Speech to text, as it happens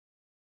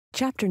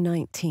Chapter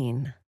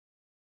 19.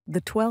 The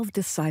 12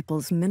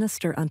 disciples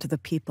minister unto the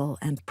people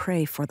and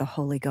pray for the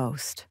Holy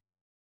Ghost.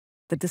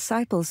 The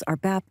disciples are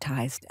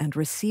baptized and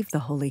receive the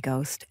Holy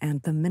Ghost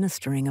and the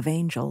ministering of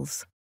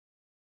angels.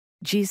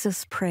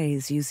 Jesus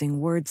prays using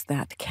words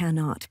that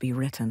cannot be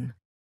written.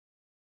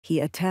 He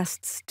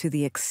attests to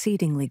the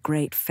exceedingly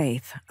great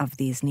faith of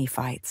these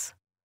Nephites.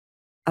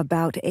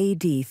 About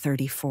A.D.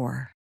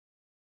 34.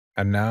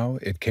 And now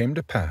it came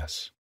to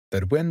pass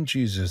that when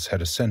Jesus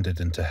had ascended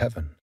into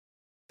heaven,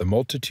 the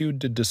multitude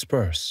did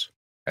disperse,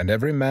 and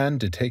every man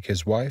did take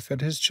his wife and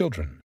his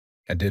children,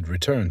 and did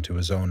return to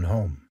his own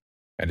home.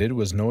 And it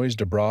was noised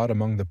abroad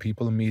among the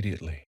people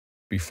immediately,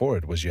 before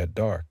it was yet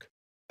dark,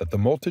 that the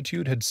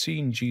multitude had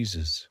seen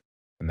Jesus,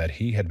 and that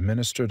he had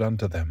ministered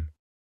unto them,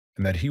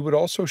 and that he would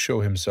also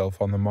show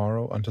himself on the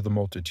morrow unto the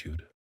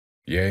multitude.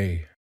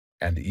 Yea,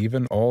 and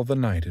even all the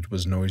night it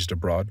was noised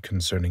abroad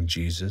concerning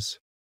Jesus,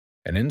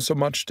 and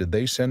insomuch did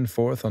they send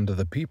forth unto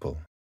the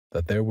people,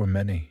 that there were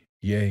many,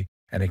 yea,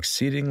 an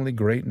exceedingly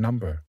great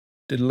number,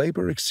 did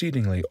labor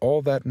exceedingly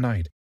all that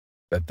night,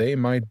 that they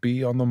might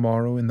be on the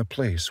morrow in the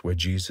place where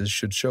Jesus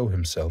should show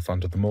himself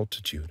unto the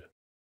multitude.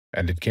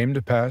 And it came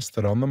to pass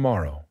that on the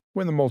morrow,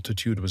 when the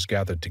multitude was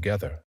gathered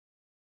together,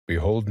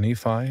 behold,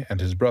 Nephi and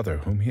his brother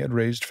whom he had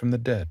raised from the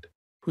dead,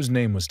 whose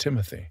name was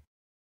Timothy,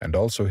 and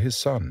also his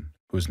son,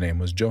 whose name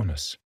was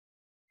Jonas,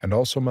 and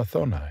also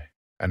Mathoni,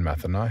 and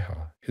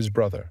Mathaniah his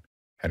brother,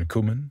 and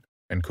Cuman,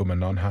 and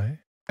Cumanonhi,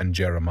 and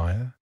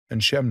Jeremiah, and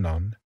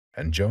Shemnon,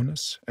 and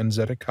Jonas, and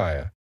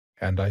Zedekiah,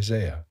 and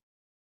Isaiah.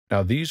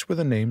 Now these were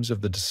the names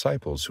of the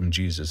disciples whom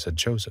Jesus had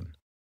chosen.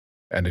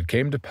 And it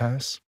came to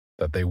pass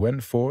that they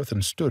went forth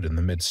and stood in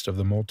the midst of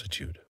the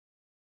multitude.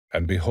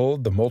 And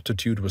behold, the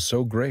multitude was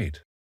so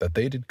great that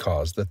they did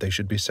cause that they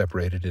should be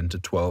separated into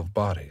 12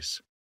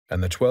 bodies.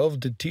 And the 12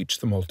 did teach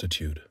the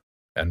multitude.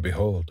 And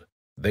behold,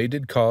 they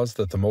did cause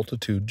that the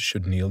multitude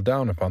should kneel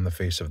down upon the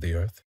face of the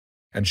earth,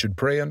 and should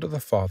pray unto the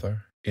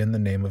Father in the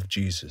name of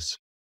Jesus.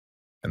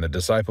 And the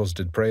disciples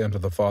did pray unto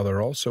the Father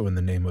also in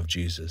the name of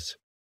Jesus.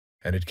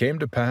 And it came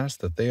to pass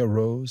that they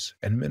arose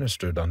and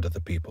ministered unto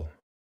the people.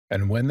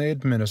 And when they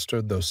had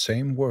ministered those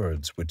same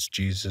words which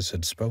Jesus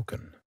had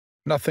spoken,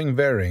 nothing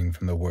varying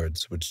from the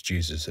words which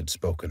Jesus had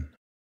spoken,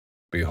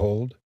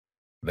 behold,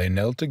 they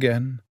knelt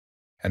again,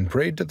 and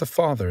prayed to the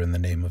Father in the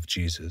name of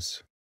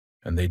Jesus.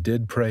 And they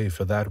did pray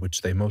for that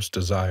which they most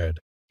desired,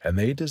 and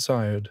they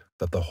desired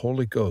that the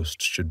Holy Ghost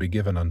should be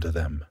given unto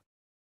them.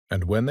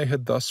 And when they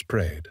had thus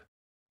prayed,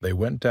 they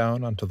went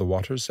down unto the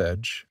water's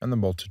edge, and the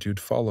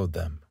multitude followed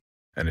them.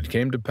 And it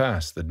came to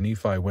pass that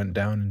Nephi went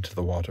down into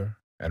the water,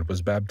 and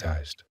was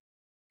baptized.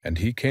 And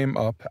he came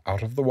up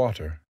out of the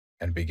water,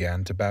 and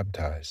began to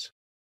baptize.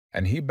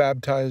 And he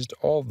baptized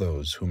all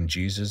those whom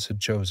Jesus had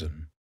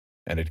chosen.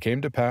 And it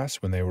came to pass,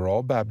 when they were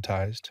all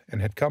baptized,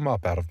 and had come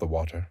up out of the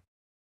water,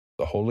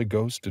 the Holy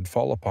Ghost did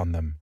fall upon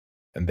them,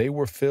 and they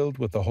were filled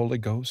with the Holy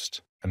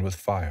Ghost and with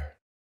fire.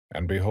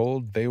 And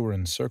behold, they were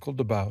encircled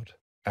about,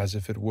 as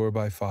if it were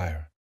by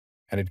fire.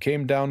 And it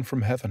came down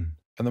from heaven,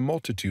 and the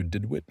multitude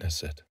did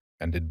witness it,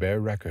 and did bear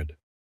record.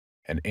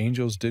 And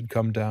angels did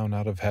come down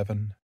out of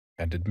heaven,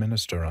 and did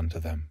minister unto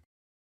them.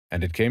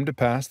 And it came to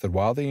pass that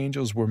while the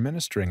angels were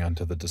ministering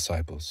unto the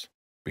disciples,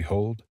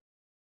 behold,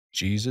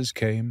 Jesus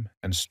came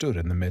and stood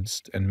in the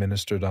midst, and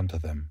ministered unto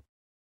them.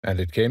 And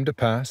it came to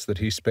pass that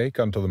he spake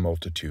unto the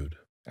multitude,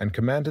 and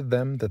commanded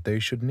them that they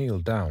should kneel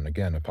down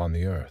again upon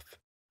the earth,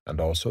 and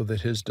also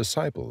that his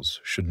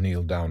disciples should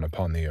kneel down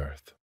upon the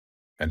earth.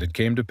 And it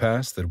came to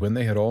pass that when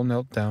they had all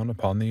knelt down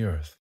upon the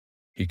earth,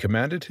 he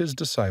commanded his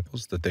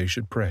disciples that they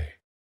should pray.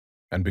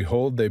 And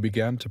behold, they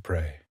began to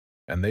pray,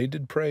 and they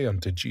did pray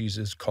unto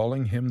Jesus,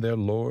 calling him their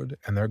Lord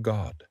and their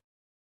God.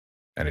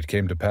 And it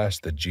came to pass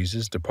that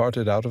Jesus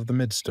departed out of the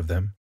midst of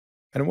them,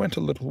 and went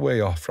a little way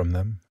off from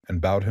them,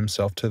 and bowed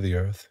himself to the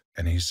earth,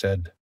 and he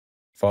said,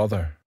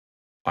 Father,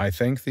 I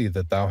thank thee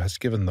that thou hast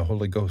given the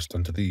Holy Ghost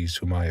unto these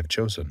whom I have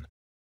chosen.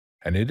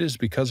 And it is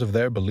because of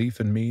their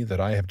belief in me that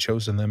I have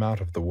chosen them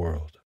out of the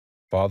world.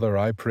 Father,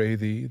 I pray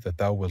thee that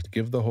thou wilt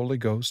give the Holy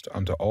Ghost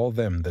unto all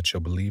them that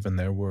shall believe in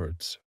their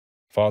words.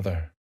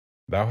 Father,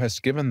 thou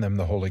hast given them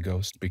the Holy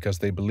Ghost because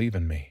they believe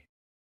in me.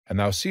 And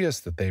thou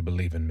seest that they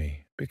believe in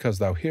me, because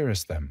thou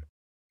hearest them.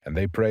 And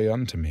they pray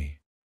unto me.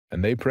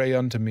 And they pray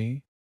unto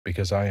me,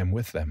 because I am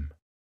with them.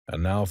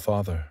 And now,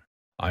 Father,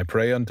 I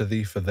pray unto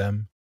thee for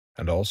them,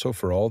 and also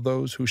for all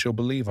those who shall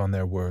believe on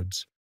their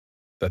words,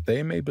 that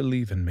they may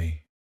believe in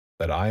me,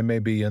 that I may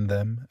be in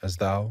them, as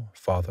thou,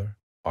 Father,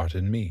 art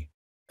in me,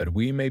 that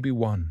we may be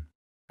one.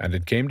 And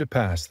it came to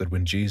pass that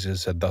when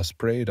Jesus had thus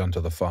prayed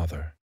unto the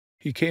Father,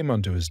 he came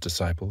unto his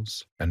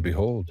disciples, and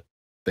behold,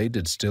 they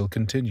did still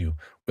continue,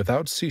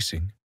 without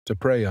ceasing, to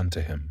pray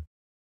unto him.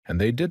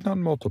 And they did not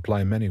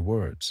multiply many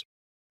words,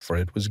 for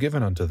it was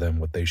given unto them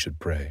what they should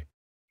pray,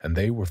 and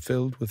they were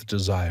filled with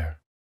desire.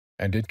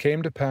 And it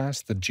came to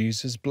pass that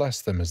Jesus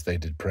blessed them as they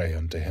did pray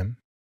unto him,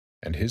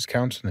 and his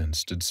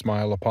countenance did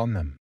smile upon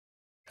them,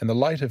 and the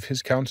light of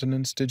his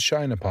countenance did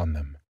shine upon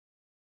them.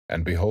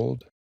 And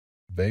behold,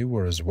 they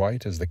were as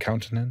white as the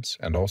countenance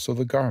and also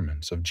the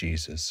garments of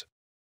Jesus.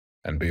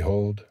 And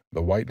behold,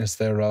 the whiteness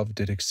thereof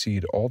did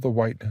exceed all the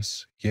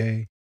whiteness,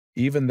 yea,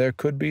 even there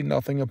could be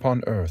nothing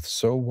upon earth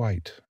so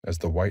white as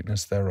the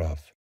whiteness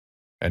thereof.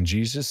 And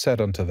Jesus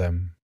said unto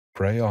them,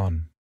 Pray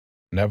on.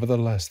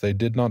 Nevertheless they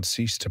did not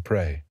cease to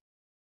pray.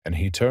 And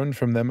he turned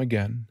from them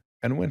again,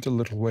 and went a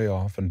little way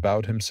off, and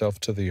bowed himself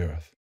to the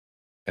earth.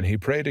 And he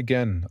prayed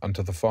again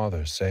unto the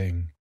Father,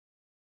 saying,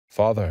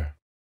 Father,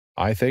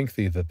 I thank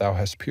thee that thou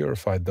hast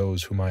purified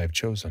those whom I have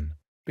chosen,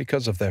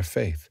 because of their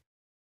faith.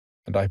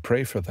 And I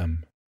pray for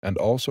them, and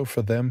also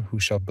for them who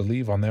shall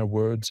believe on their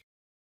words,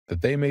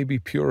 that they may be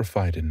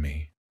purified in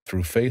me,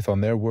 through faith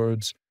on their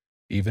words,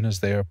 even as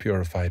they are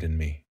purified in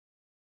me.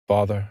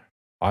 Father,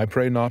 I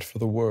pray not for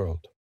the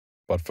world,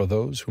 but for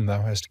those whom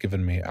thou hast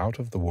given me out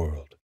of the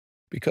world,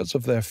 because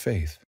of their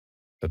faith,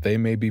 that they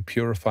may be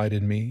purified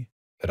in me,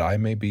 that I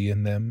may be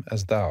in them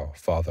as thou,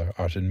 Father,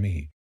 art in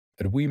me,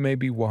 that we may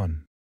be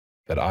one,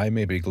 that I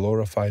may be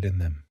glorified in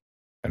them.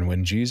 And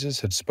when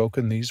Jesus had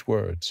spoken these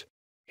words,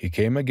 he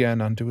came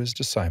again unto his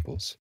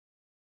disciples,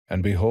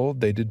 and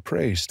behold, they did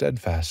pray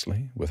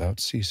steadfastly, without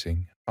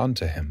ceasing,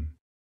 unto him.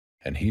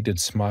 And he did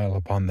smile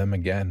upon them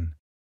again,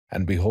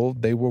 and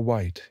behold, they were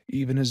white,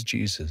 even as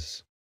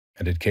Jesus.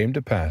 And it came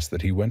to pass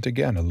that he went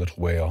again a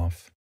little way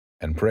off,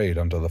 and prayed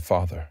unto the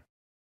Father.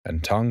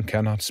 And tongue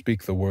cannot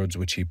speak the words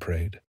which he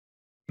prayed,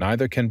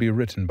 neither can be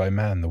written by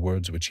man the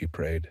words which he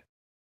prayed.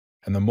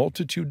 And the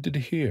multitude did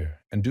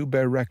hear, and do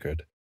bear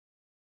record,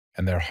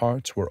 and their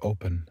hearts were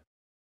open,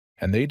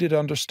 and they did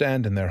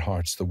understand in their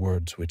hearts the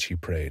words which he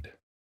prayed.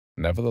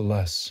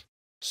 Nevertheless,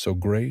 so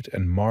great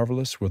and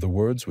marvelous were the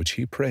words which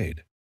he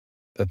prayed,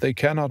 that they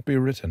cannot be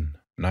written,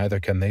 neither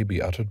can they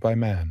be uttered by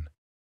man.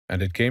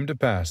 And it came to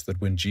pass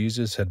that when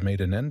Jesus had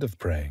made an end of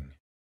praying,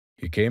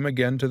 he came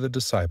again to the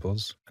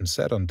disciples, and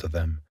said unto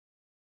them,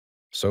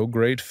 So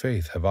great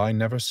faith have I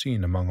never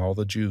seen among all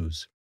the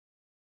Jews.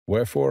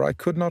 Wherefore I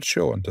could not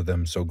show unto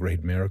them so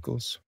great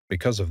miracles,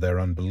 because of their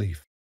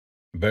unbelief.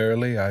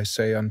 Verily I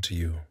say unto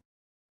you,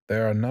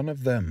 there are none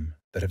of them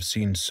that have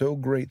seen so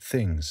great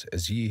things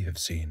as ye have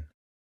seen,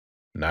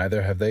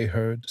 neither have they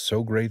heard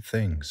so great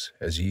things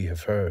as ye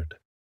have heard.